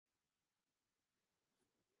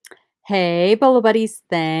Hey, Bolo Buddies,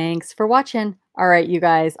 thanks for watching. All right, you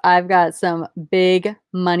guys, I've got some big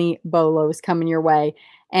money bolos coming your way,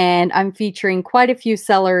 and I'm featuring quite a few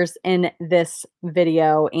sellers in this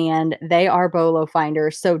video, and they are bolo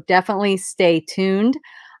finders. So definitely stay tuned.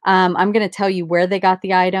 I'm going to tell you where they got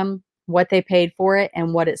the item, what they paid for it,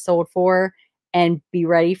 and what it sold for, and be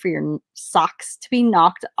ready for your socks to be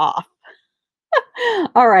knocked off.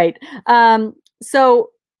 All right. So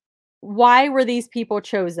why were these people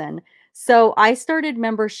chosen? So I started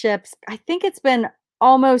memberships, I think it's been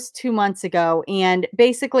almost 2 months ago. And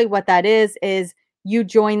basically, what that is you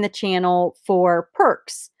join the channel for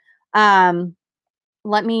perks. Um,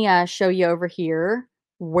 Let me show you over here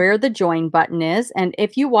where the join button is. And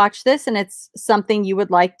if you watch this and it's something you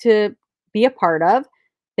would like to be a part of,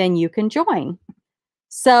 then you can join.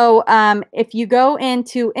 So if you go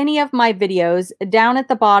into any of my videos down at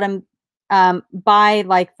the bottom, by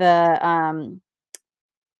like the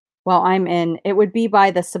well, it would be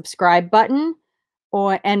by the subscribe button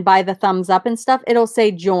and by the thumbs up and stuff, it'll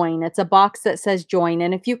say join. It's a box that says join.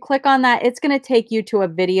 And if you click on that, it's going to take you to a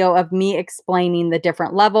video of me explaining the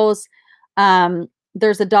different levels. There's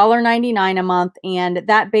 $1.99 a month, and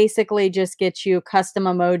that basically just gets you custom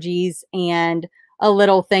emojis and a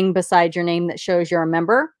little thing beside your name that shows you're a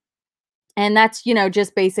member. And that's,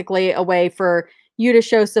 just basically a way for you to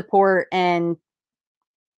show support, and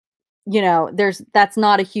that's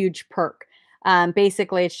not a huge perk.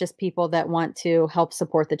 Basically, it's just people that want to help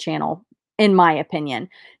support the channel, in my opinion.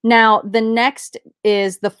 Now, the next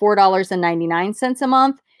is the $4.99 a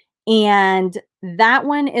month. And that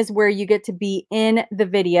one is where you get to be in the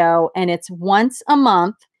video, and it's once a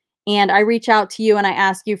month. And I reach out to you and I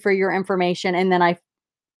ask you for your information, and then I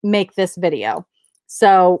make this video.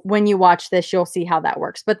 So when you watch this, you'll see how that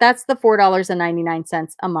works. But that's the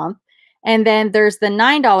 $4.99 a month. And then there's the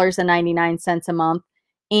 $9.99 a month.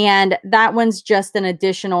 And that one's just an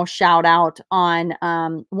additional shout out on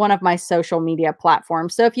one of my social media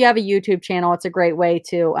platforms. So if you have a YouTube channel, it's a great way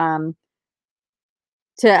to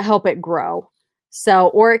help it grow. So,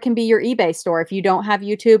 or it can be your eBay store. If you don't have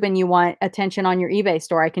YouTube and you want attention on your eBay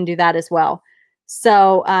store, I can do that as well.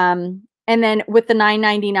 So, and then with the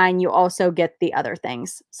 $9.99, you also get the other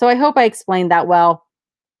things. So I hope I explained that well.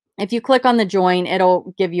 If you click on the join,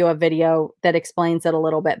 it'll give you a video that explains it a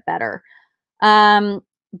little bit better.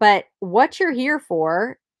 But what you're here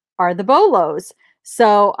for are the bolos.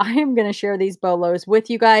 So I am going to share these bolos with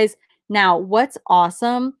you guys. Now, what's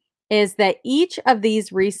awesome is that each of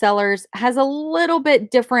these resellers has a little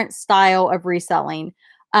bit different style of reselling.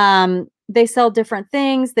 They sell different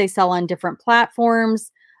things. They sell on different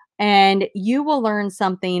platforms, and you will learn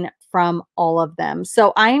something from all of them.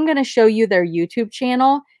 So I am going to show you their YouTube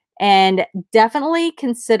channel, and definitely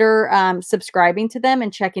consider subscribing to them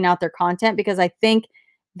and checking out their content, because I think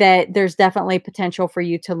that there's definitely potential for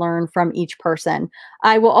you to learn from each person.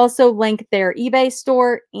 I will also link their eBay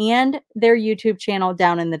store and their YouTube channel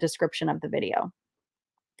down in the description of the video.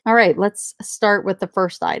 All right, let's start with the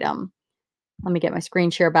first item. Let me get my screen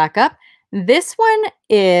share back up. This one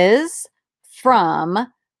is from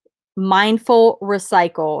Mindful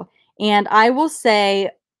Recycle. And I will say,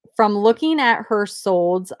 from looking at her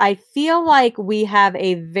solds, I feel like we have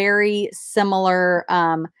a very similar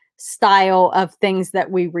style of things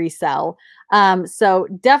that we resell. So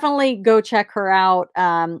definitely go check her out.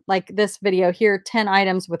 Like this video here, 10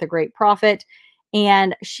 items with a great profit.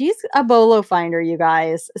 And she's a bolo finder, you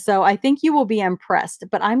guys. So I think you will be impressed.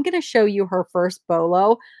 But I'm going to show you her first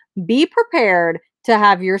bolo. Be prepared to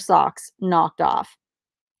have your socks knocked off.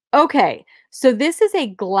 Okay, so this is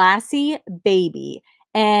a glassy baby.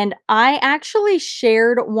 And I actually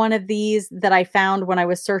shared one of these that I found when I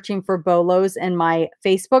was searching for bolos in my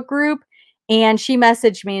Facebook group. And she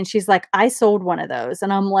messaged me and she's like, I sold one of those.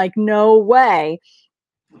 And I'm like, no way.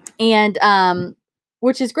 And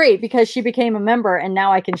which is great because she became a member and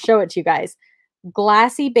now I can show it to you guys.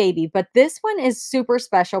 Glassy baby. But this one is super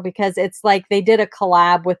special because it's like they did a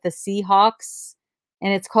collab with the Seahawks,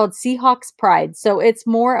 and it's called Seahawks Pride. So it's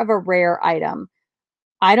more of a rare item.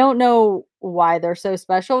 I don't know why they're so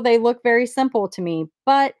special. They look very simple to me,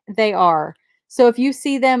 but they are. So if you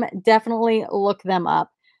see them, definitely look them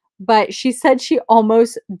up. But she said she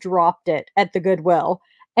almost dropped it at the Goodwill,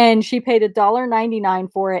 and she paid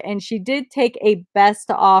 $1.99 for it. And she did take a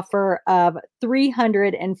best offer of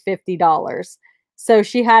 $350. So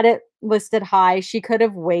she had it listed high. She could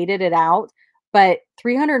have waited it out, but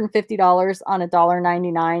 $350 on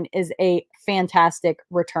 $1.99 is a fantastic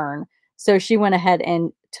return. So she went ahead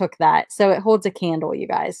and took that. So it holds a candle, you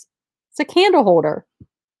guys. It's a candle holder.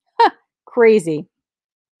 Huh, crazy.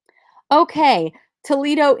 Okay,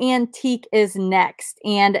 Toledo Antique is next,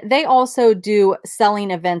 and they also do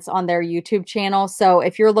selling events on their YouTube channel. So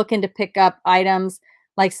if you're looking to pick up items,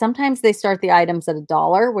 like sometimes they start the items at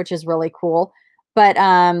 $1, which is really cool. But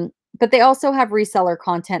they also have reseller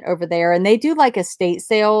content over there, and they do like estate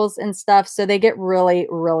sales and stuff. So they get really,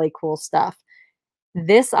 really cool stuff.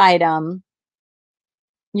 This item,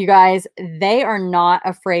 you guys, they are not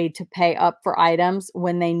afraid to pay up for items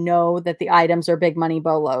when they know that the items are big money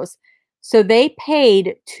bolos. So they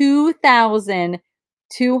paid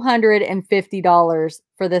 $2,250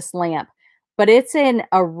 for this lamp, but it's an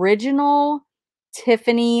original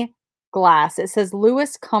Tiffany glass. It says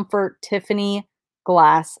Lewis Comfort Tiffany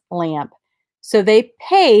glass lamp. So they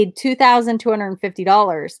paid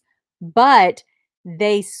 $2,250, but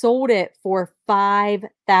they sold it for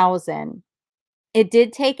 $5,000. It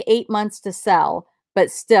did take 8 months to sell,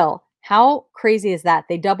 but still, how crazy is that?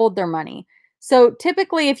 They doubled their money. So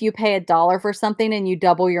typically, if you pay $1 for something and you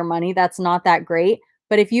double your money, that's not that great.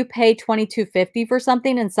 But if you pay $22.50 for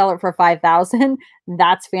something and sell it for $5,000,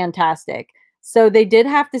 that's fantastic. So they did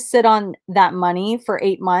have to sit on that money for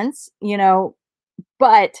 8 months,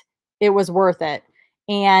 but it was worth it.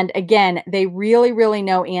 And again, they really, really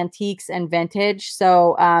know antiques and vintage.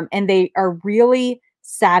 So, and they are really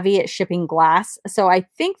savvy at shipping glass. So I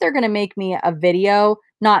think they're going to make me a video,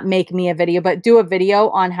 not make me a video, but do a video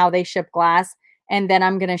on how they ship glass. And then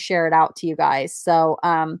I'm going to share it out to you guys. So,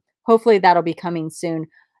 hopefully that'll be coming soon.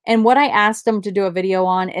 And what I asked them to do a video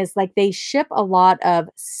on is like, they ship a lot of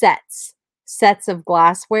sets of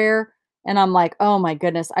glassware. And I'm like, oh my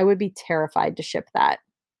goodness, I would be terrified to ship that.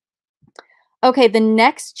 Okay, the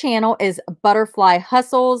next channel is Butterfly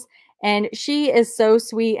Hustles, and she is so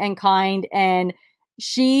sweet and kind, and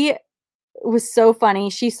she was so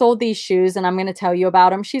funny. She sold these shoes, and I'm going to tell you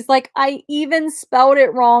about them. She's like, I even spelled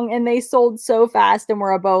it wrong, and they sold so fast and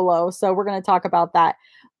were a bolo, so we're going to talk about that.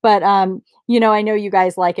 But, I know you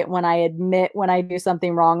guys like it when I admit when I do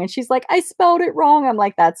something wrong, and she's like, I spelled it wrong. I'm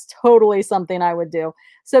like, that's totally something I would do.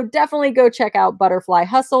 So definitely go check out Butterfly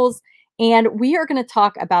Hustles. And we are going to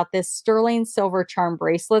talk about this sterling silver charm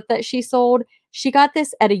bracelet that she sold. She got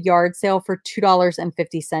this at a yard sale for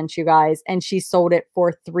 $2.50, you guys, and she sold it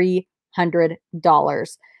for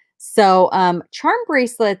 $300. So charm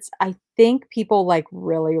bracelets, I think people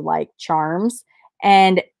really like charms.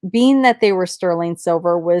 And being that they were sterling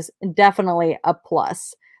silver was definitely a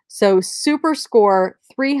plus. So super score,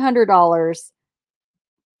 $300,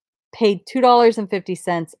 paid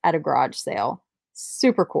 $2.50 at a garage sale.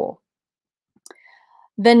 Super cool.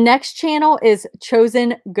 The next channel is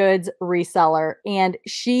Chosen Goods Reseller, and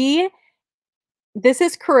this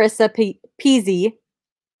is Carissa Peasy,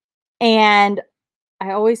 and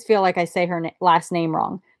I always feel like I say her last name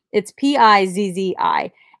wrong. It's Pizzi.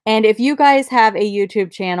 And if you guys have a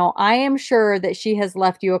YouTube channel, I am sure that she has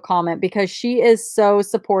left you a comment because she is so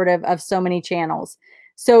supportive of so many channels.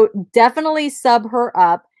 So definitely sub her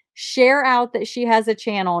up, share out that she has a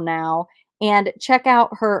channel now, and check out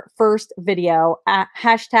her first video at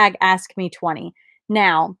 #AskMe20.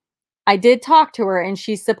 Now, I did talk to her, and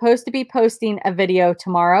she's supposed to be posting a video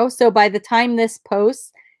tomorrow. So by the time this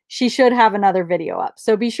posts, she should have another video up.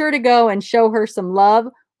 So be sure to go and show her some love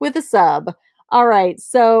with a sub. All right,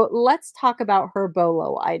 so let's talk about her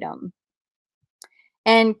bolo item.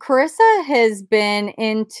 And Carissa has been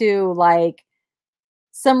into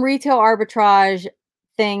some retail arbitrage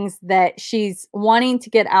things that she's wanting to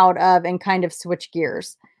get out of and kind of switch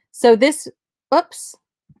gears. So this, oops.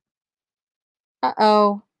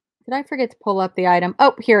 Uh-oh. Did I forget to pull up the item?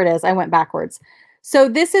 Oh, here it is. I went backwards. So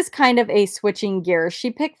this is kind of a switching gears.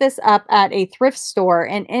 She picked this up at a thrift store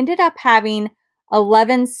and ended up having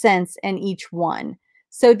 11 cents in each one.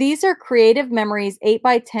 So these are Creative Memories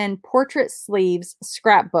 8x10 portrait sleeves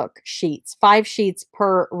scrapbook sheets, 5 sheets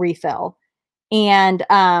per refill. And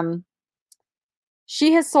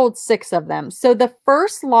she has sold 6 of them. So the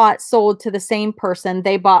first lot sold to the same person.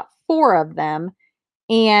 They bought 4 of them,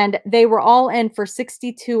 and they were all in for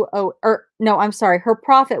her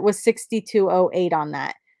profit was $62.08 on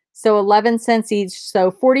that. So 11 cents each,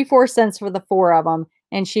 so 44 cents for the 4 of them,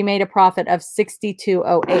 and she made a profit of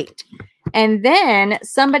 $62.08. And then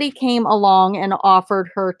somebody came along and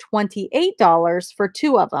offered her $28 for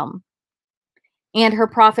 2 of them, and her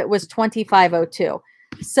profit was $25.02.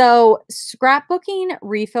 So scrapbooking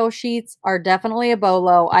refill sheets are definitely a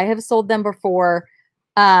bolo. I have sold them before.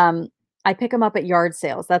 I pick them up at yard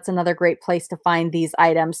sales. That's another great place to find these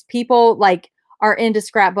items. People are into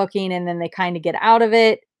scrapbooking, and then they kind of get out of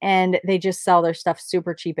it, and they just sell their stuff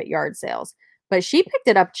super cheap at yard sales. But she picked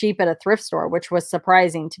it up cheap at a thrift store, which was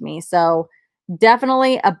surprising to me. So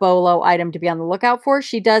Definitely a BOLO item to be on the lookout for.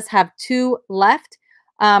 She does have 2 left.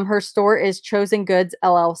 Her store is Chosen Goods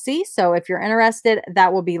LLC. So if you're interested,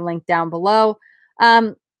 that will be linked down below.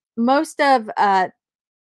 Most of, I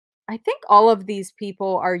think all of these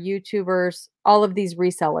people are YouTubers, all of these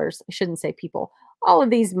resellers. I shouldn't say people. All of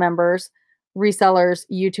these members, resellers,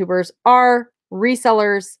 YouTubers are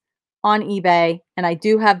resellers on eBay. And I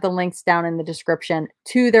do have the links down in the description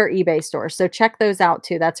to their eBay store. So check those out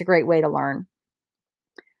too. That's a great way to learn.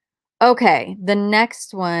 Okay, the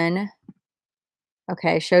next one.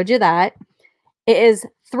 Okay, showed you that. It is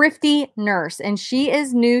Thrifty Nurse, and she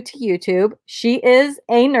is new to YouTube. She is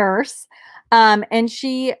a nurse, and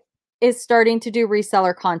she is starting to do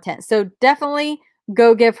reseller content. So definitely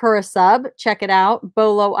go give her a sub. Check it out.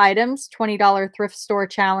 BOLO items, $20 thrift store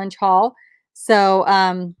challenge haul. So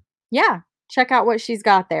yeah, check out what she's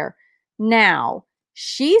got there. Now,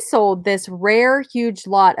 she sold this rare, huge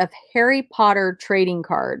lot of Harry Potter trading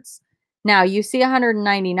cards. Now, you see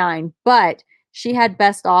 199, but she had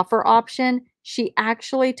best offer option. She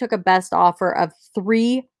actually took a best offer of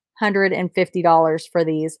 $350 for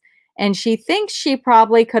these. And she thinks she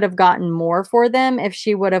probably could have gotten more for them if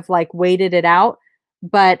she would have like waited it out.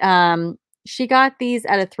 But she got these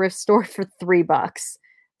at a thrift store for $3.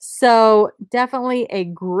 So definitely a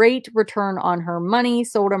great return on her money.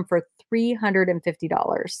 Sold them for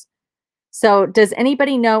 $350. So does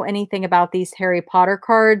anybody know anything about these Harry Potter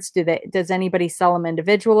cards? Does anybody sell them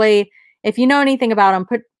individually? If you know anything about them,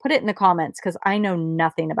 put it in the comments because I know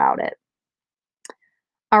nothing about it.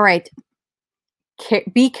 All right.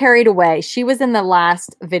 Be Carried Away. She was in the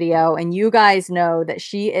last video, and you guys know that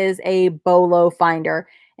she is a BOLO finder,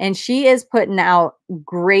 and she is putting out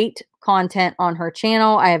great content on her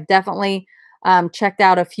channel. I have definitely checked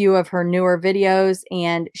out a few of her newer videos,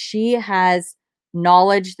 and she has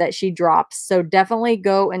knowledge that she drops. So definitely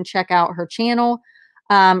go and check out her channel.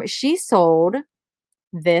 She sold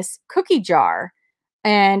this cookie jar,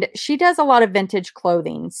 and she does a lot of vintage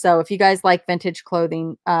clothing. So if you guys like vintage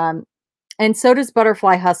clothing, and so does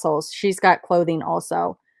Butterfly Hustles. She's got clothing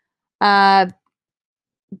also.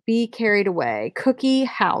 Be Carried Away. Cookie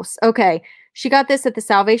House. Okay. She got this at the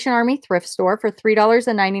Salvation Army thrift store for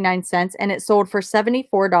 $3.99, and it sold for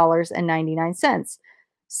 $74.99.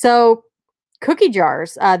 So cookie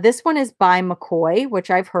jars. This one is by McCoy,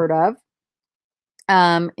 which I've heard of.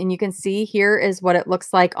 And you can see here is what it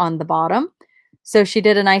looks like on the bottom. So she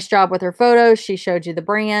did a nice job with her photos. She showed you the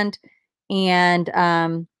brand. And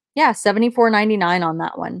yeah, $74.99 on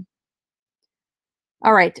that one.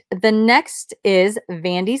 All right. The next is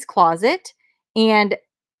Vandy's Closet. And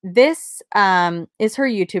this is her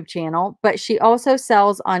YouTube channel, but she also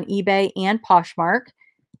sells on eBay and Poshmark.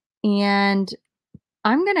 And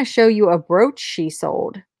I'm going to show you a brooch she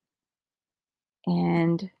sold.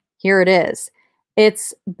 And here it is.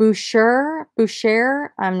 It's Boucher.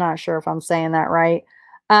 I'm not sure if I'm saying that right.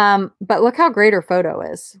 But look how great her photo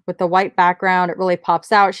is with the white background. It really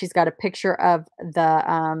pops out. She's got a picture of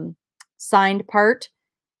the signed part.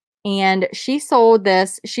 And she sold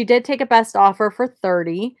this. She did take a best offer for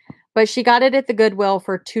 $30, but she got it at the Goodwill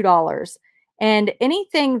for $2. And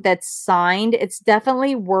anything that's signed, it's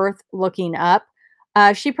definitely worth looking up.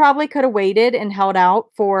 She probably could have waited and held out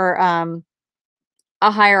for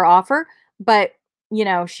a higher offer, but you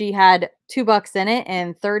know, she had $2 in it,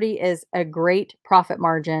 and 30 is a great profit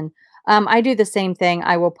margin. I do the same thing.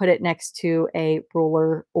 I will put it next to a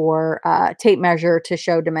ruler or tape measure to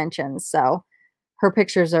show dimensions. So her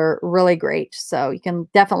pictures are really great. So you can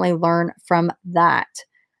definitely learn from that.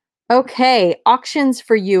 Okay, Auctions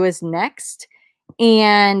for You is next.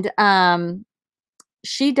 And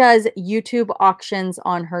she does YouTube auctions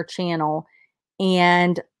on her channel.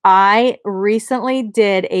 And I recently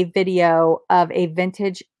did a video of a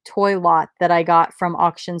vintage toy lot that I got from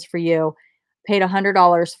Auctions for You. Paid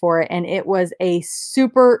 $100 for it, and it was a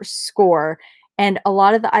super score. And a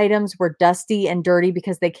lot of the items were dusty and dirty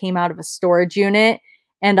because they came out of a storage unit.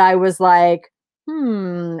 And I was like,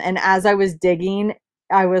 And as I was digging,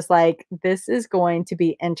 I was like, this is going to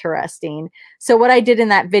be interesting. So what I did in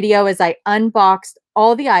that video is I unboxed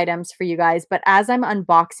all the items for you guys. But as I'm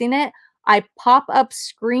unboxing it, I pop up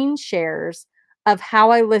screen shares of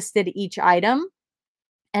how I listed each item.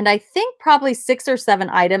 And I think probably 6 or 7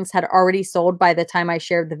 items had already sold by the time I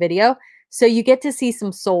shared the video. So you get to see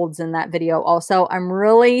some solds in that video also. I'm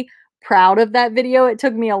really proud of that video. It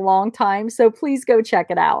took me a long time, so please go check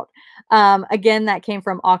it out. Again, that came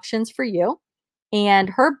from Auctions for You. And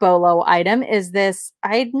her BOLO item is this,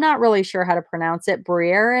 I'm not really sure how to pronounce it,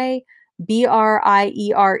 Briere,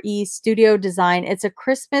 Briere Studio Design. It's a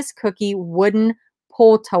Christmas cookie wooden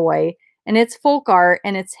pull toy. and it's folk art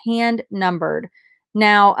and it's hand numbered.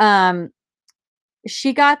 Now,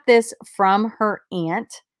 she got this from her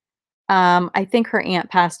aunt. I think her aunt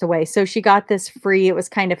passed away, so she got this free. It was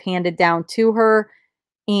kind of handed down to her,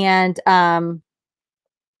 and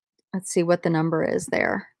let's see what the number is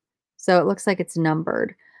there. So it looks like it's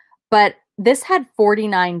numbered. But this had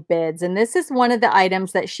 49 bids, and this is one of the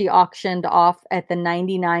items that she auctioned off at the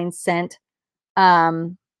 99-cent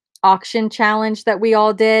auction challenge that we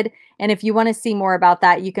all did. And if you want to see more about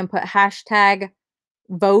that, you can put hashtag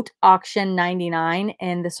vote auction 99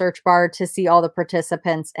 in the search bar to see all the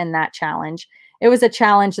participants in that challenge. It was a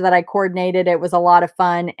challenge that I coordinated. It was a lot of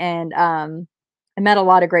fun, and I met a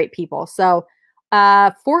lot of great people. So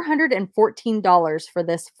 $414 for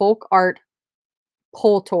this folk art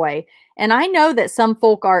pull toy. And I know that some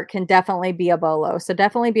folk art can definitely be a bolo, so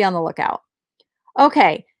definitely be on the lookout.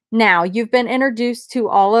 Okay, now you've been introduced to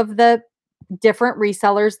all of the different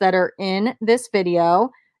resellers that are in this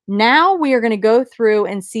video. Now we are going to go through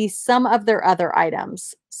and see some of their other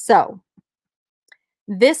items. So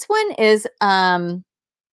this one is Mindful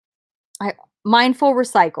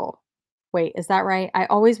Recycle. Wait, is that right? I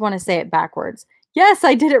always want to say it backwards. Yes,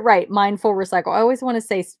 I did it right. Mindful Recycle. I always want to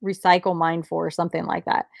say recycle mindful or something like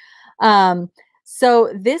that.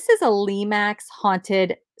 So this is a Lemax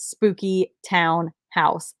haunted spooky town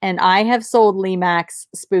house, and I have sold Lemax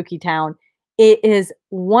spooky town. It is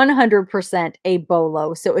 100% a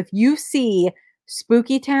bolo. So if you see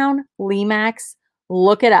spooky town Lemax,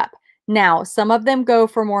 look it up. Now, some of them go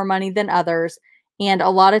for more money than others, and a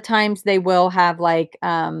lot of times they will have like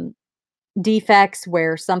defects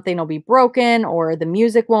where something will be broken or the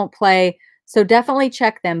music won't play. So definitely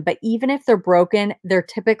check them. But even if they're broken, they're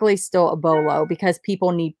typically still a bolo because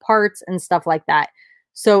people need parts and stuff like that.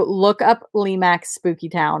 So look up Lemax Spooky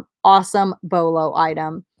Town. Awesome bolo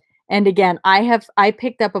item. And again, I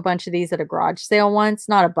picked up a bunch of these at a garage sale once.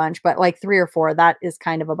 Not a bunch, but like 3 or 4. That is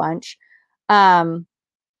kind of a bunch. And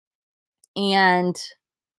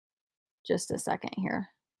just a second here.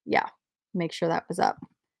 Yeah, make sure that was up.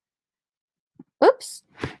 Oops.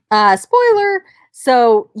 Spoiler.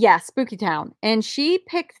 So yeah, Spooky Town. And she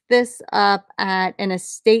picked this up at an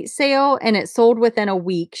estate sale and it sold within a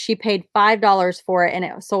week. She paid $5 for it and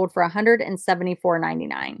it sold for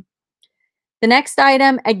 $174.99. The next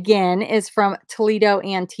item again is from Toledo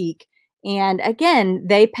Antique. And again,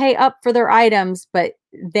 they pay up for their items, but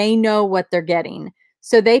they know what they're getting.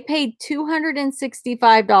 So they paid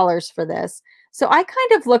 $265 for this. So I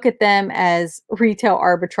kind of look at them as retail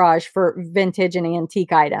arbitrage for vintage and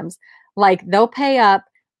antique items. Like they'll pay up,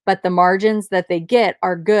 but the margins that they get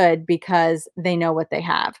are good because they know what they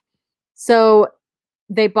have. So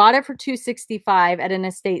they bought it for $265 at an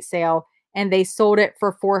estate sale and they sold it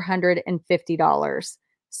for $450.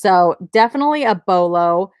 So definitely a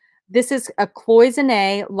bolo. This is a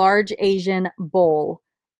cloisonne large Asian bowl.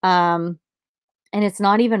 And it's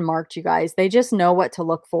not even marked, you guys. They just know what to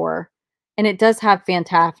look for. And it does have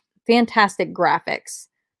fantastic graphics.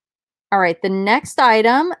 All right, the next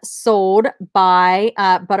item sold by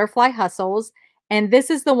Butterfly Hustles. And this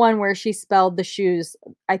is the one where she spelled the shoes.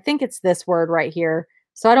 I think it's this word right here.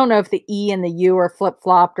 So I don't know if the E and the U are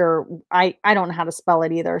flip-flopped or I don't know how to spell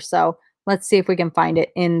it either. So let's see if we can find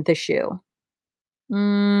it in the shoe.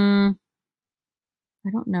 I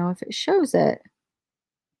don't know if it shows it.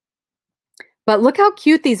 But look how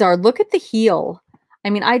cute these are. Look at the heel. I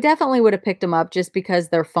mean, I definitely would have picked them up just because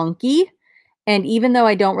they're funky. And even though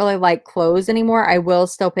I don't really like clothes anymore, I will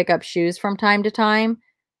still pick up shoes from time to time.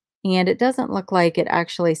 And it doesn't look like it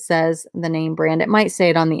actually says the name brand. It might say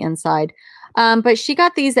it on the inside. But she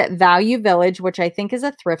got these at Value Village, which I think is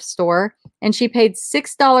a thrift store. And she paid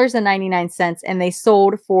 $6.99 and they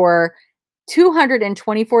sold for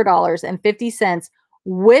 $224.50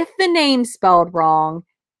 with the name spelled wrong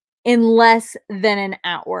in less than an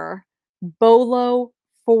hour. Bolo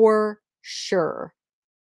for sure.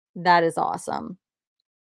 That is awesome.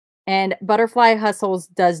 And Butterfly Hustles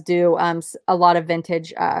does do a lot of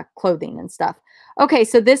vintage clothing and stuff. Okay,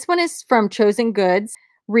 so this one is from Chosen Goods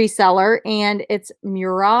reseller, and it's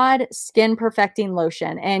Murad Skin Perfecting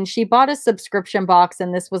Lotion. And she bought a subscription box,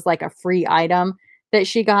 and this was like a free item that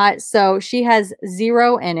she got. So she has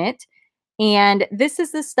 0 in it. And this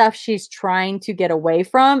is the stuff she's trying to get away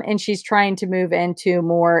from, and she's trying to move into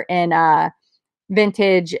more in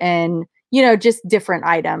vintage and, you know, just different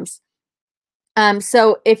items.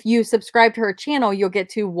 So if you subscribe to her channel, you'll get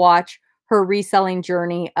to watch her reselling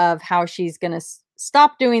journey of how she's going to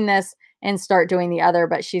stop doing this and start doing the other,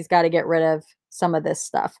 but she's got to get rid of some of this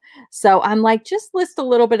stuff. So I'm like, just list a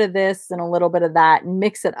little bit of this and a little bit of that and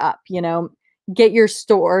mix it up, you know, get your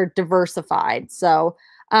store diversified. So,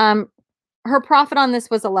 her profit on this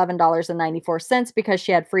was $11.94 because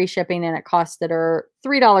she had free shipping and it costed her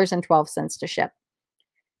 $3.12 to ship.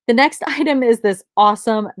 The next item is this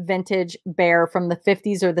awesome vintage bear from the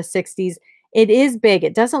 50s or the 60s. It is big.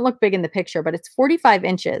 It doesn't look big in the picture, but it's 45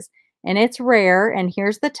 inches and it's rare. And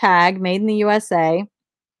here's the tag, made in the USA.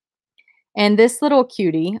 And this little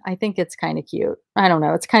cutie, I think it's kind of cute. I don't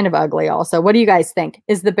know. It's kind of ugly also. What do you guys think?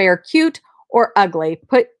 Is the bear cute or ugly?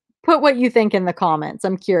 Put what you think in the comments.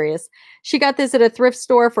 I'm curious. She got this at a thrift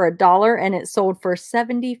store for $1 and it sold for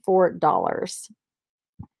 $74.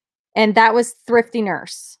 And that was Thrifty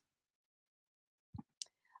Nurse.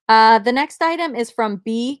 The next item is from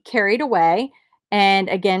Be Carried Away. And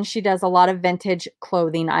again, she does a lot of vintage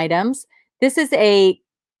clothing items. This is a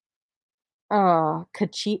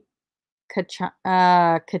Kachina,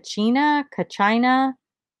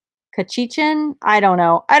 Kachichin. I don't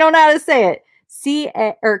know. I don't know how to say it.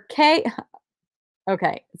 K.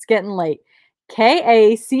 Okay, it's getting late.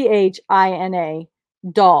 Kachina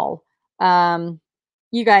doll.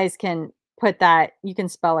 You guys can put that. You can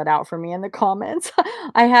spell it out for me in the comments.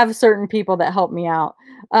 I have certain people that help me out.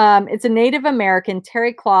 It's a Native American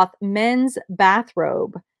terry cloth men's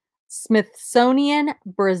bathrobe, Smithsonian,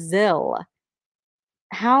 Brazil.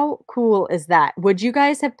 How cool is that? Would you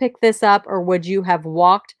guys have picked this up or would you have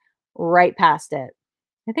walked right past it?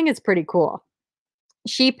 I think it's pretty cool.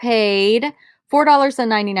 She paid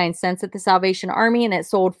 $4.99 at the Salvation Army and it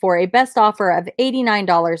sold for a best offer of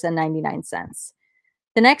 $89.99.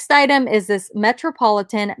 The next item is this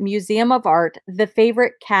Metropolitan Museum of Art, The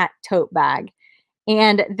Favorite Cat tote bag.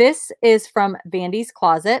 And this is from Vandy's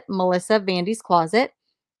Closet, Melissa Vandy's Closet.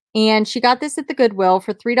 And she got this at the Goodwill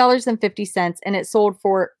for $3.50 and it sold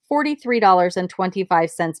for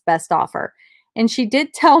 $43.25 best offer. And she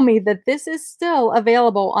did tell me that this is still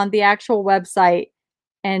available on the actual website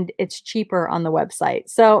and it's cheaper on the website.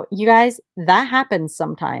 So you guys, that happens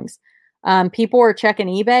sometimes. People are checking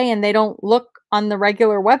eBay and they don't look on the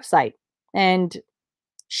regular website. And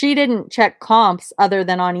she didn't check comps other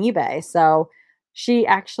than on eBay. So she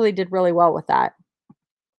actually did really well with that.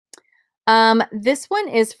 This one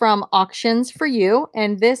is from Auctions for You,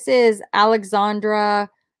 and this is Alexandra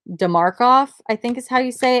Demarkov, I think is how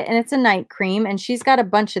you say it, and it's a night cream, and she's got a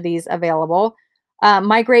bunch of these available.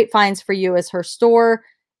 My Great Finds for You is her store.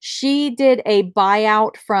 She did a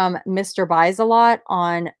buyout from Mr. Buys a Lot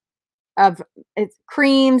of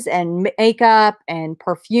creams and makeup and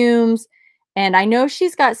perfumes, and I know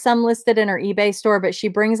she's got some listed in her eBay store, but she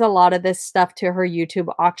brings a lot of this stuff to her YouTube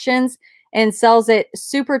auctions and sells it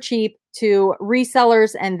super cheap to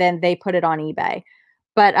resellers, and then they put it on eBay.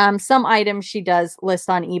 But some items she does list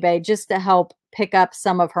on eBay just to help pick up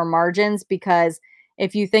some of her margins, because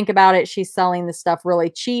if you think about it, she's selling the stuff really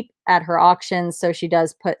cheap at her auctions, so she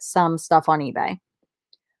does put some stuff on eBay.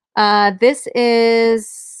 This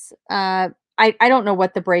is, I don't know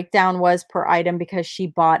what the breakdown was per item because she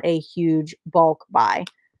bought a huge bulk buy.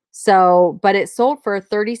 So, but it sold for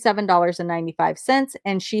 $37.95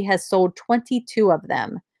 and she has sold 22 of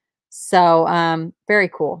them. So, very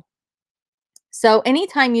cool. So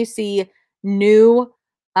anytime you see new,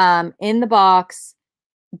 in the box,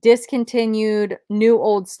 discontinued, new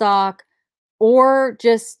old stock, or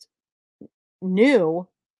just new,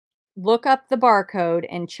 look up the barcode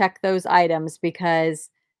and check those items because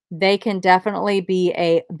they can definitely be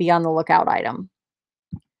on the lookout item.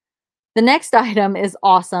 The next item is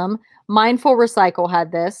awesome. Mindful Recycle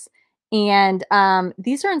had this, and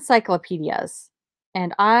these are encyclopedias,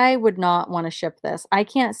 and I would not want to ship this. I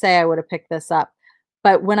can't say I would have picked this up,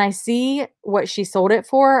 but when I see what she sold it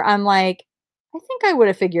for, I'm like, I think I would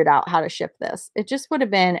have figured out how to ship this. It just would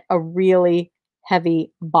have been a really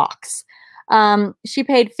heavy box. She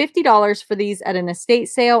paid $50 for these at an estate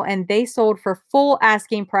sale, and they sold for full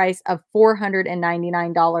asking price of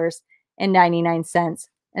 $499.99.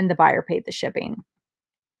 And the buyer paid the shipping.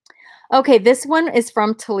 Okay, this one is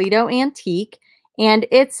from Toledo Antique, and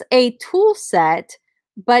it's a tool set,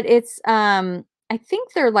 but it's, I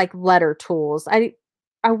think they're like letter tools. I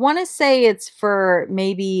want to say it's for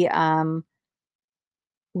maybe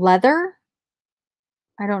leather.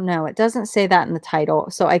 I don't know. It doesn't say that in the title,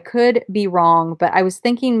 so I could be wrong, but I was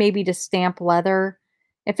thinking maybe to stamp leather.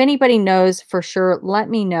 If anybody knows for sure, let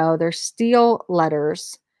me know. They're steel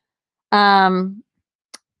letters.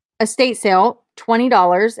 Estate sale,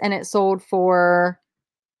 $20, and it sold for,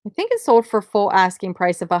 I think it sold for full asking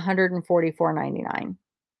price of $144.99.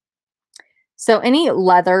 So any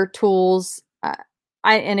leather tools,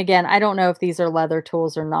 and again, I don't know if these are leather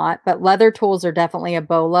tools or not, but leather tools are definitely a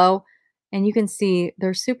BOLO, and you can see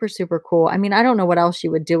they're super, super cool. I mean, I don't know what else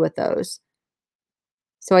you would do with those.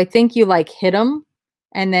 So I think you like hit them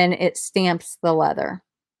and then it stamps the leather.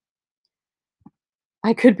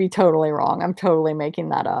 I could be totally wrong. I'm totally making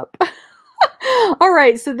that up. All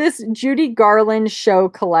right, so this Judy Garland show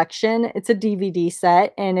collection, it's a DVD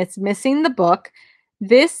set and it's missing the book.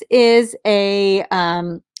 This is a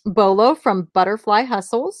bolo from Butterfly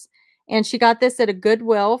Hustles, and she got this at a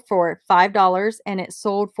Goodwill for $5 and it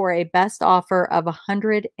sold for a best offer of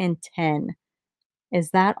 110. Is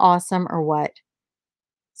that awesome or what?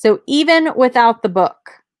 So even without the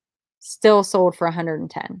book, still sold for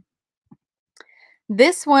 110.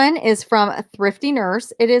 This one is from a Thrifty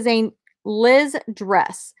Nurse. It is a Liz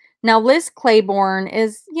dress. Now, Liz Claiborne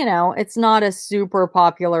is, it's not a super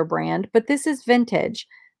popular brand, but this is vintage.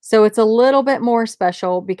 So it's a little bit more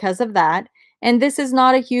special because of that. And this is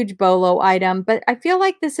not a huge bolo item, but I feel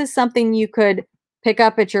like this is something you could pick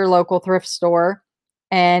up at your local thrift store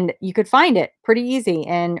and you could find it pretty easy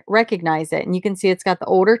and recognize it. And you can see it's got the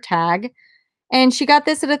older tag. And she got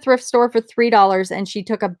this at a thrift store for $3 and she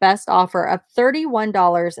took a best offer of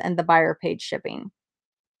 $31 and the buyer paid shipping.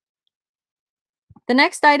 The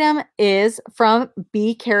next item is from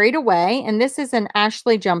Be Carried Away, and this is an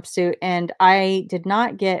Ashley jumpsuit, and I did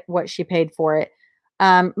not get what she paid for it.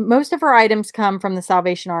 Most of her items come from the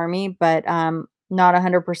Salvation Army, but not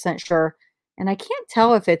 100% sure. And I can't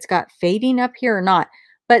tell if it's got fading up here or not,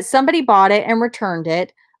 but somebody bought it and returned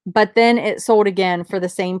it, but then it sold again for the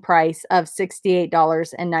same price of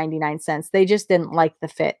 $68.99. They just didn't like the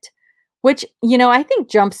fit, which, I think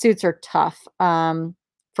jumpsuits are tough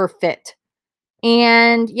for fit.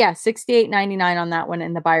 And yeah, $68.99 on that one,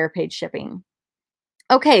 and the buyer paid shipping.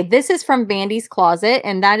 Okay, this is from Vandy's Closet,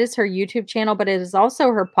 and that is her YouTube channel, but it is also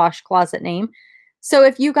her Posh Closet name. So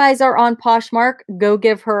if you guys are on Poshmark, go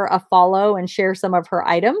give her a follow and share some of her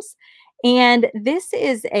items. And this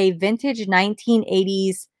is a vintage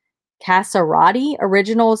 1980s Casarati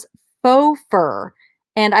Originals faux fur.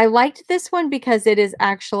 And I liked this one because it is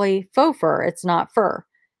actually faux fur. It's not fur.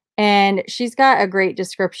 And she's got a great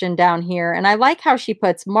description down here. And I like how she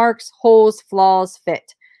puts marks, holes, flaws,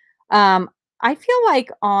 fit. I feel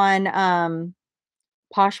like on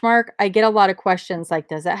Poshmark, I get a lot of questions like,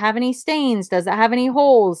 does it have any stains? Does it have any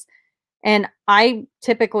holes? And I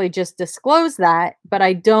typically just disclose that, but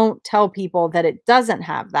I don't tell people that it doesn't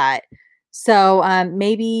have that. So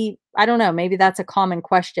maybe, I don't know, maybe that's a common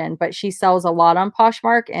question, but she sells a lot on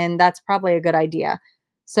Poshmark, and that's probably a good idea.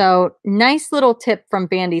 So nice little tip from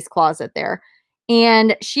Vandy's Closet there.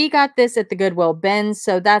 And she got this at the Goodwill bins.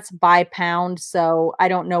 So that's by pound. So I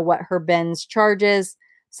don't know what her bins charges.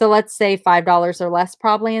 So let's say $5 or less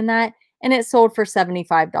probably in that. And it sold for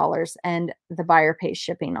 $75 and the buyer pays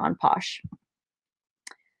shipping on Posh.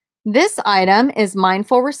 This item is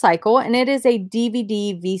Mindful Recycle, and it is a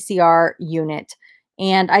DVD VCR unit.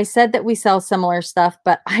 And I said that we sell similar stuff,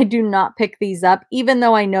 but I do not pick these up, even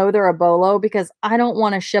though I know they're a bolo, because I don't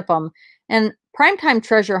want to ship them. And Primetime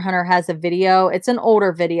Treasure Hunter has a video. It's an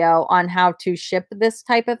older video on how to ship this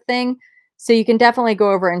type of thing. So you can definitely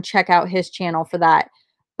go over and check out his channel for that.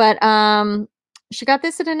 But she got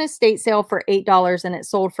this at an estate sale for $8 and it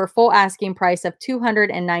sold for full asking price of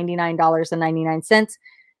 $299.99.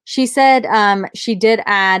 She said she did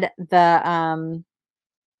add the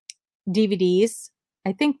DVDs.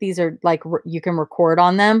 I think these are like you can record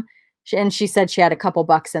on them. And she said she had a couple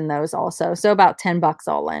bucks in those also. So about 10 bucks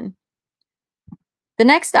all in. The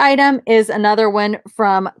next item is another one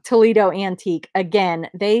from Toledo Antique. Again,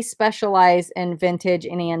 they specialize in vintage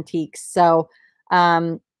and antiques. So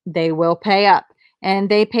they will pay up. And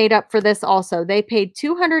they paid up for this also. They paid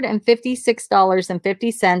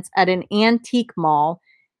 $256.50 at an antique mall.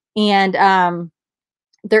 And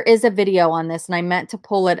there is a video on this, and I meant to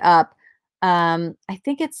pull it up. I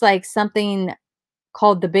think it's like something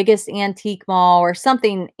called The Biggest Antique Mall or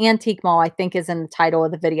something. Antique Mall, I think, is in the title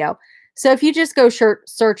of the video. So if you just go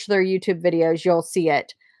search their YouTube videos, you'll see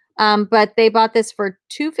it. But they bought this for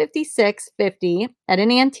 $256.50 at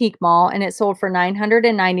an antique mall, and it sold for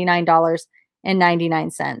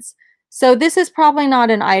 $999.99. So this is probably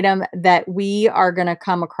not an item that we are going to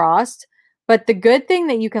come across. But the good thing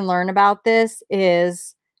that you can learn about this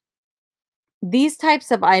is these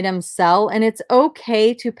types of items sell, and it's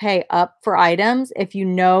okay to pay up for items if you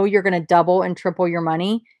know you're going to double and triple your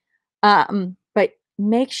money. But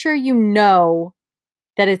make sure you know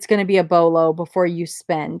that it's going to be a bolo before you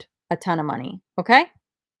spend a ton of money. Okay.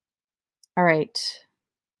 All right.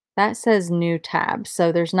 That says new tab.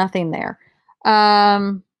 So there's nothing there.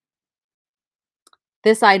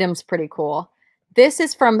 This item's pretty cool. This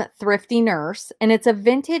is from Thrifty Nurse, and it's a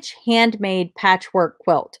vintage handmade patchwork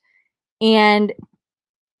quilt. And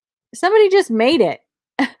somebody just made it.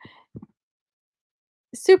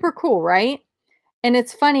 Super cool, right? And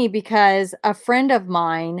it's funny because a friend of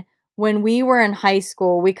mine, when we were in high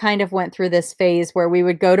school, we kind of went through this phase where we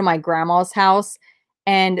would go to my grandma's house,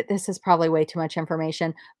 and this is probably way too much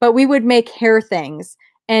information, but we would make hair things.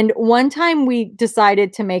 And one time we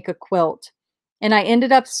decided to make a quilt, and I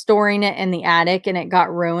ended up storing it in the attic and it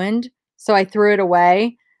got ruined. So I threw it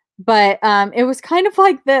away. But it was kind of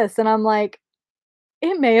like this. And I'm like,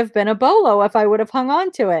 it may have been a bolo if I would have hung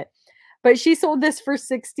on to it. But she sold this for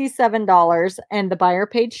 $67 and the buyer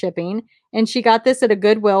paid shipping. And she got this at a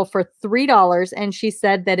Goodwill for $3 and she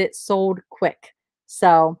said that it sold quick.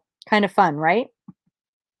 So kind of fun, right?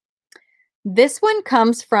 This one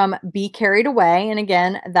comes from Be Carried Away. And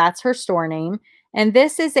again, that's her store name. And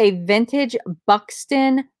this is a vintage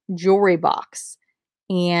Buxton jewelry box.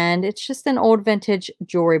 And it's just an old vintage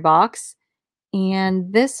jewelry box.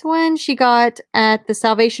 And this one she got at the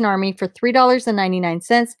Salvation Army for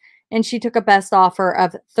 $3.99. And she took a best offer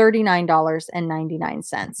of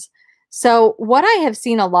 $39.99. So what I have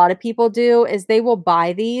seen a lot of people do is they will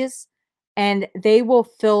buy these and they will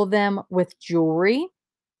fill them with jewelry.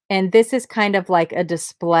 And this is kind of like a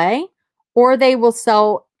display, or they will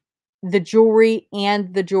sell the jewelry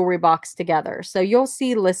and the jewelry box together. So you'll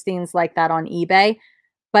see listings like that on eBay,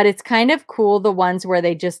 but it's kind of cool, the ones where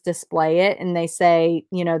they just display it and they say,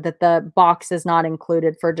 you know, that the box is not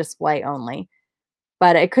included for display only.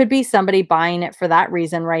 But it could be somebody buying it for that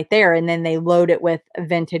reason right there, and then they load it with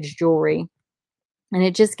vintage jewelry. And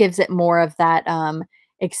it just gives it more of that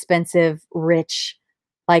expensive, rich,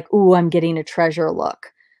 like, ooh, I'm getting a treasure look.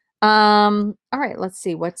 All right, let's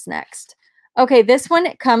see what's next. Okay, this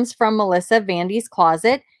one comes from Melissa Vandy's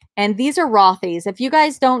Closet, and these are Rothy's. If you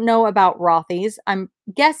guys don't know about Rothy's, I'm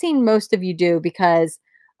guessing most of you do because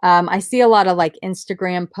I see a lot of like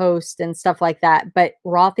Instagram posts and stuff like that, but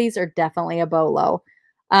Rothy's are definitely a bolo.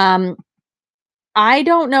 I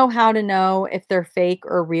don't know how to know if they're fake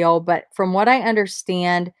or real, but from what I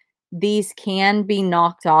understand, these can be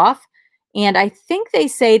knocked off. And I think they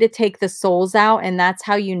say to take the soles out, and that's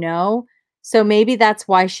how you know. So maybe that's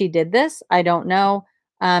why she did this. I don't know.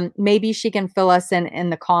 Maybe she can fill us in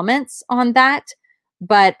the comments on that.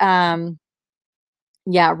 But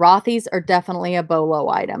yeah, Rothy's are definitely a bolo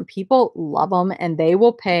item. People love them, and they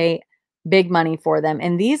will pay big money for them.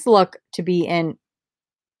 And these look to be in,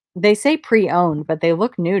 they say pre-owned, but they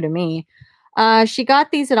look new to me. She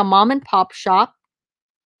got these at a mom and pop shop,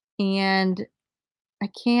 and I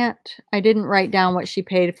didn't write down what she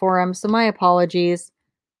paid for them, so my apologies.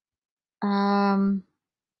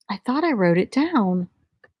 I thought I wrote it down.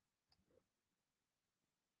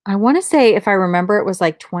 I want to say, if I remember, it was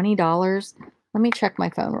like $20. Let me check my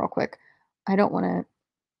phone real quick. I don't want to,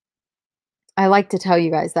 I like to tell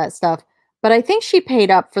you guys that stuff, but I think she paid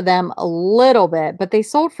up for them a little bit, but they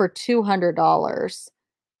sold for $200.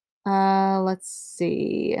 Let's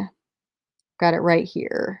see. Got it right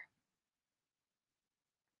here.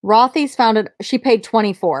 Rothy's found it, she paid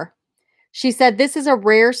 $24. She said, this is a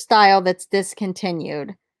rare style that's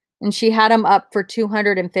discontinued. And she had them up for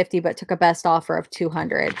 $250, but took a best offer of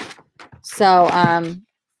 $200. So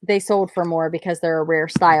they sold for more because they're a rare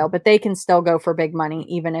style, but they can still go for big money,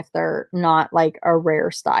 even if they're not like a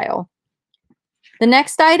rare style. The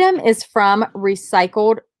next item is from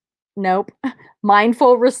Mindful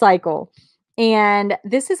Recycle. And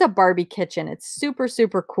this is a Barbie kitchen. It's super,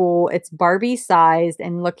 super cool. It's Barbie sized.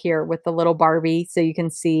 And look here with the little Barbie, so you can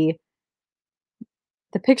see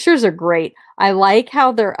the pictures are great. I like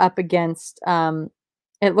how they're up against,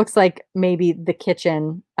 it looks like maybe the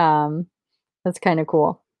kitchen. That's kind of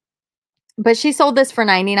cool. But she sold this for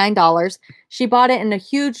 $99. She bought it in a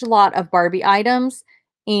huge lot of Barbie items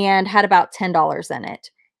and had about $10 in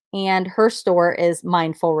it. And her store is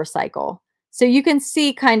Mindful Recycle. So you can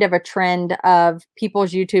see kind of a trend of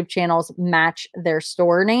people's YouTube channels match their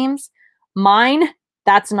store names. Mine,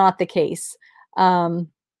 that's not the case.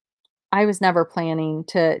 I was never planning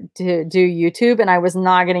to do YouTube, and I was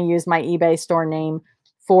not going to use my eBay store name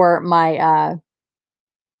for my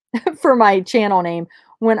for my channel name.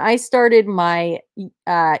 When I started my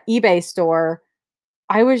eBay store,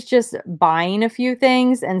 I was just buying a few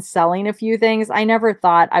things and selling a few things. I never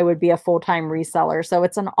thought I would be a full-time reseller, so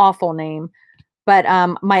it's an awful name. But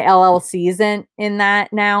my LLC isn't in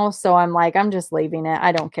that now, so I'm like, I'm just leaving it.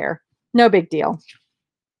 I don't care. No big deal.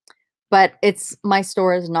 But my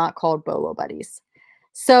store is not called Bolo Buddies.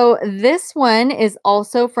 So this one is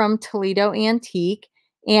also from Toledo Antique,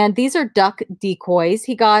 and these are duck decoys.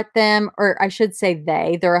 He got them, or I should say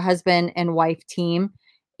they're a husband and wife team,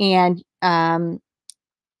 and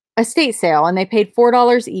estate sale, and they paid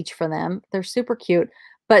 $4 each for them. They're super cute,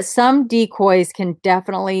 but some decoys can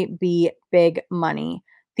definitely be big money.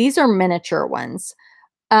 These are miniature ones.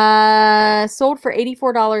 Sold for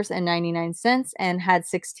 $84.99 and had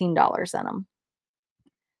 $16 in them.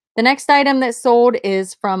 The next item that sold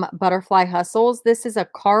is from Butterfly Hustles. This is a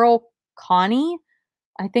Carl Connie,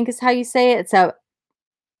 I think is how you say it. It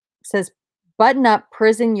says button up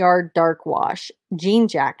prison yard dark wash jean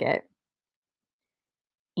jacket.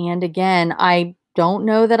 And again, I don't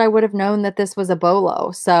know that I would have known that this was a bolo.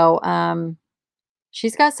 So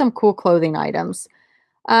she's got some cool clothing items.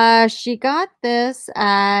 She got this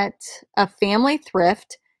at a family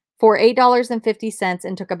thrift for $8.50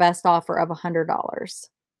 and took a best offer of $100.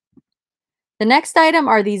 The next item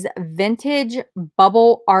are these vintage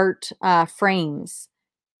bubble art frames.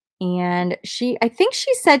 And I think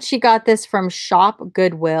she said she got this from Shop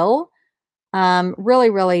Goodwill.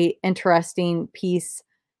 Really, really interesting piece.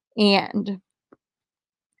 And,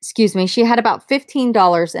 excuse me, she had about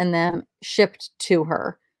 $15 in them shipped to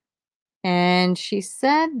her. And she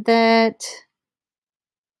said that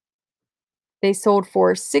they sold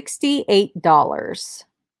for $68.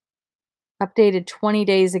 Updated 20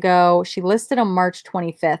 days ago. She listed them March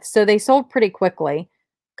 25th. So they sold pretty quickly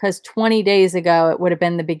because 20 days ago, it would have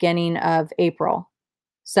been the beginning of April.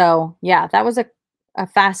 So yeah, that was a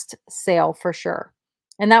fast sale for sure.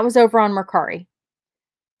 And that was over on Mercari.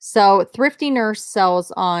 So Thrifty Nurse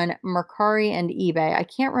sells on Mercari and eBay. I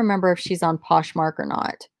can't remember if she's on Poshmark or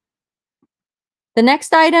not. The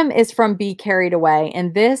next item is from Be Carried Away,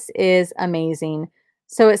 and this is amazing.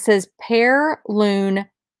 So it says Pearloon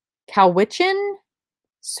Cowichan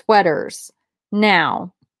sweaters.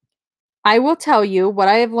 Now, I will tell you what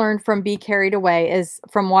I have learned from Be Carried Away is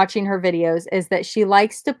from watching her videos is that she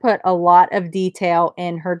likes to put a lot of detail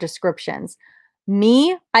in her descriptions.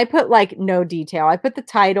 Me, I put like no detail. I put the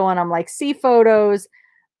title and I'm like, see photos,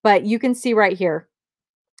 but you can see right here.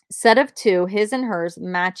 Set of 2, his and hers,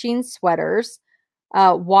 matching sweaters,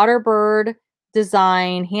 waterbird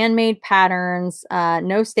design, handmade patterns,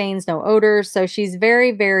 no stains, no odors. So she's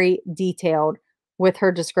very, very detailed with her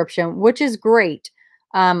description, which is great.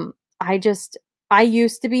 I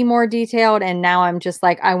used to be more detailed and now I'm just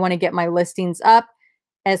like, I want to get my listings up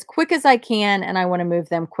as quick as I can and I want to move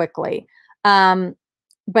them quickly.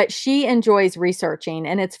 But she enjoys researching,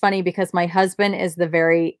 and it's funny because my husband is the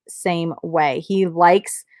very same way. He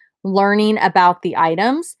likes learning about the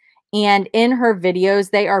items, and in her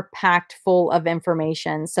videos, they are packed full of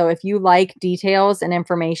information. So if you like details and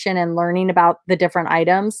information and learning about the different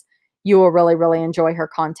items, you will really, really enjoy her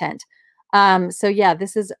content. So yeah,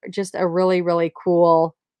 this is just a really, really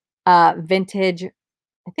cool vintage,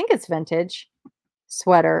 I think it's vintage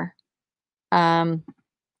sweater.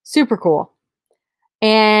 Super cool.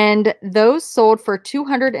 And those sold for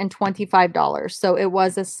 $225. So it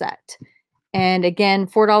was a set. And again,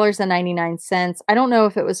 $4.99. I don't know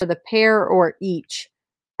if it was for the pair or each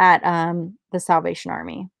at the Salvation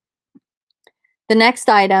Army. The next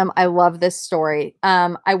item, I love this story.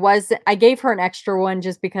 I gave her an extra one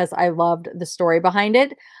just because I loved the story behind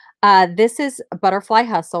it. This is Butterfly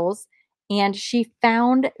Hustles, and she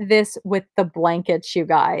found this with the blankets, you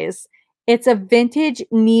guys. It's a vintage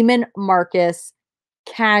Neiman Marcus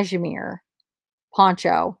cashmere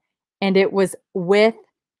poncho, and it was with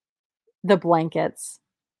the blankets.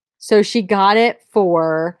 So she got it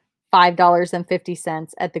for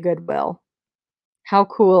 $5.50 at the Goodwill. How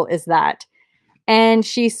cool is that? And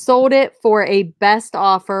she sold it for a best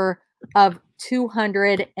offer of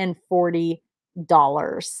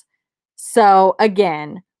 $240. So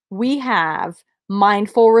again, we have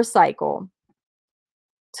Mindful Recycle,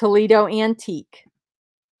 Toledo Antique,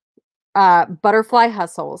 Butterfly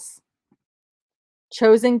Hustles,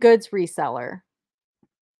 Chosen Goods Reseller,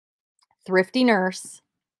 Thrifty Nurse,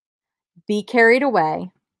 Be Carried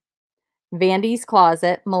Away, Vandy's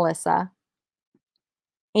Closet, Melissa,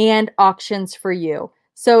 and Auctions for You.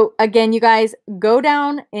 So again, you guys, go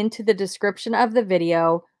down into the description of the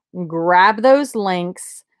video, grab those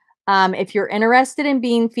links. If you're interested in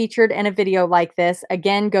being featured in a video like this,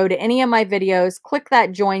 again, go to any of my videos, click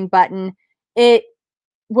that join button. It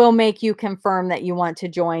will make you confirm that you want to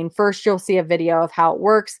join. First, you'll see a video of how it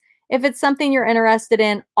works. If it's something you're interested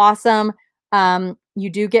in, awesome. You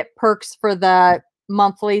do get perks for the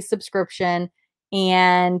monthly subscription,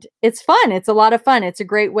 and it's fun. It's a lot of fun. It's a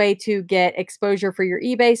great way to get exposure for your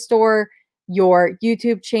eBay store, your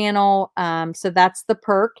YouTube channel. So that's the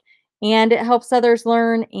perk, and it helps others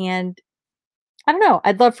learn. And I don't know,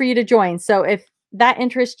 I'd love for you to join. So if that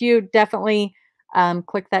interests you, definitely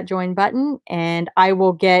click that join button and I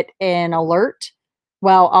will get an alert.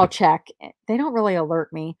 Well, I'll check. They don't really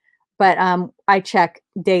alert me, but I check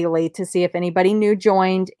daily to see if anybody new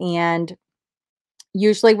joined, and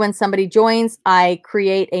Usually when somebody joins, I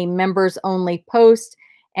create a members only post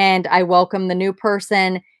and I welcome the new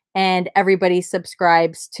person and everybody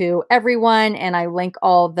subscribes to everyone and I link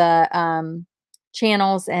all the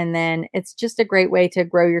channels, and then it's just a great way to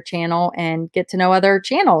grow your channel and get to know other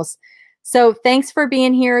channels. So thanks for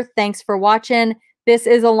being here. Thanks for watching. This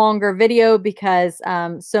is a longer video because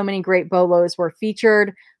so many great bolos were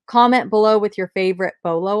featured. Comment below with your favorite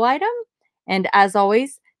bolo item. And as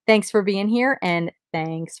always, thanks for being here and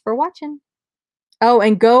thanks for watching. Oh,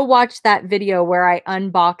 and go watch that video where I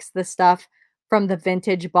unbox the stuff from the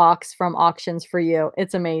vintage box from Auctions for You.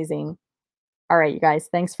 It's amazing. All right, you guys,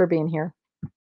 thanks for being here.